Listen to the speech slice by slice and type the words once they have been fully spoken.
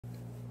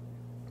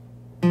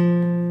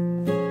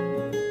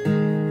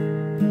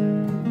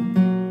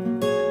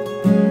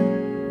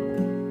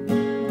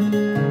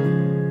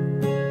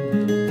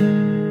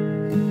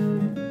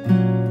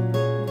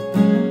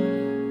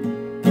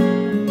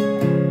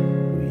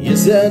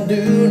Yes, I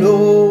do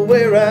know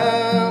where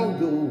I'm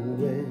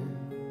going.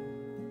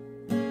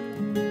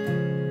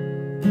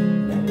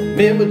 Now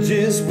remember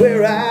just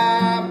where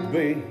I've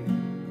been.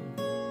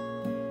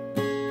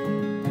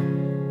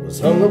 Was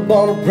hung up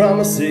on the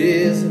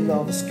promises and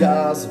all the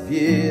scars of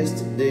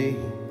yesterday.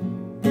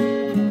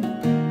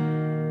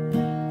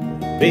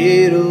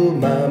 Made up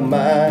my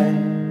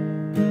mind,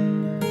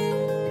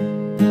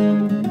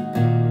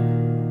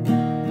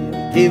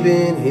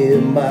 giving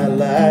him my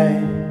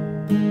life.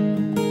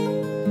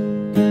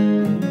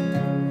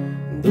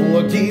 Though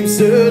I keep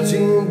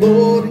searching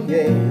for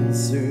the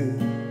answers,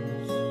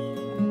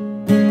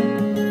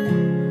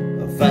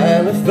 I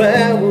finally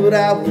found what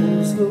I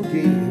was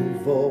looking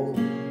for.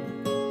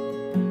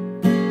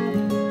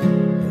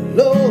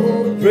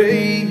 Lord, I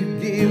pray you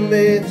give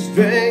me the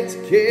strength to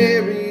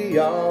carry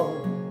on.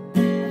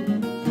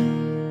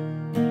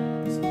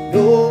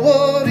 Know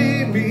what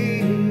it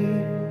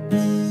means.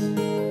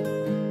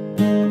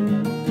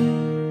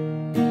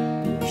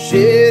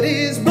 Shed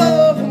his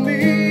blood for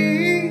me.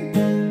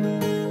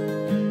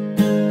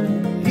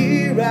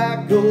 Here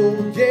I go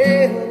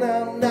again,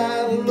 I'm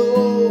not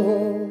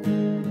alone.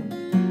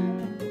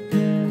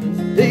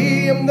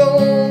 Today I'm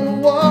gonna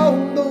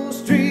walk those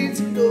streets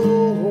of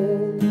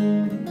gold.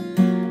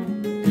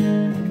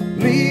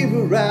 Leave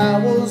where I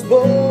was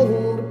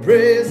born to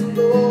praise the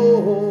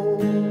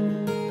Lord.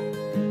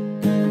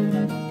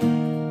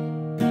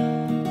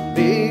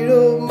 Made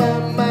up my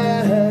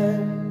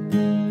mind,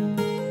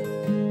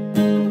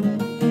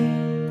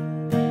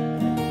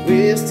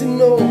 wasting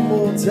no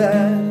more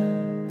time.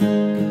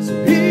 So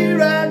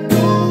here I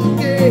go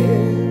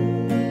again,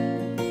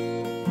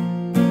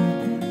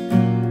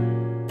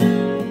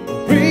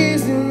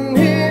 praising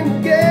him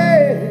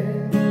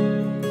again.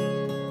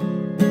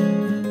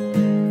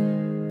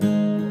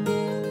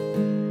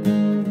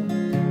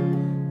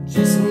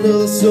 Just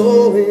another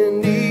soul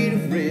in need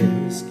of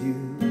rescue.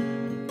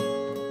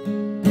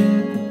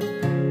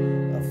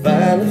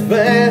 Finally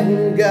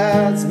found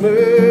God's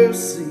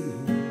mercy,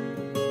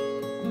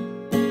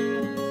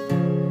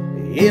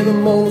 and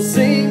I'm gonna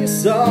sing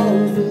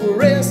songs for the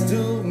rest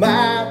of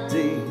my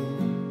days.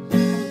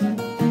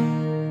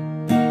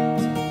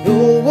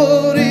 Know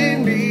what it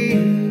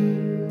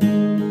means.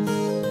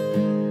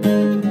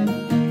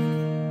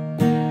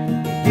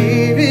 He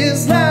gave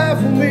his life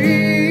for me.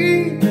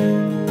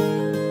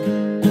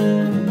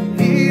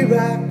 Here I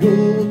go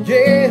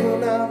again,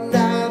 I'm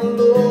not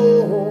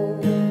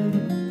alone.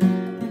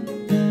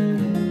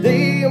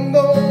 Today I'm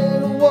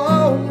gonna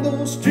walk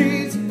those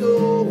streets of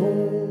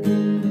gold.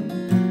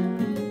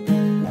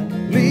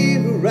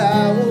 Leave where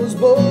I was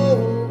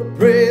born to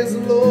praise the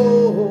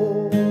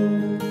Lord.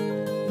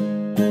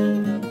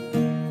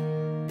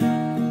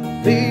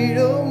 Made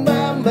up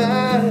my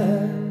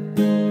mind,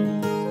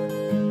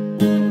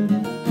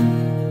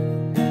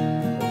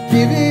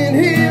 giving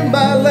him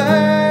my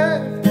life.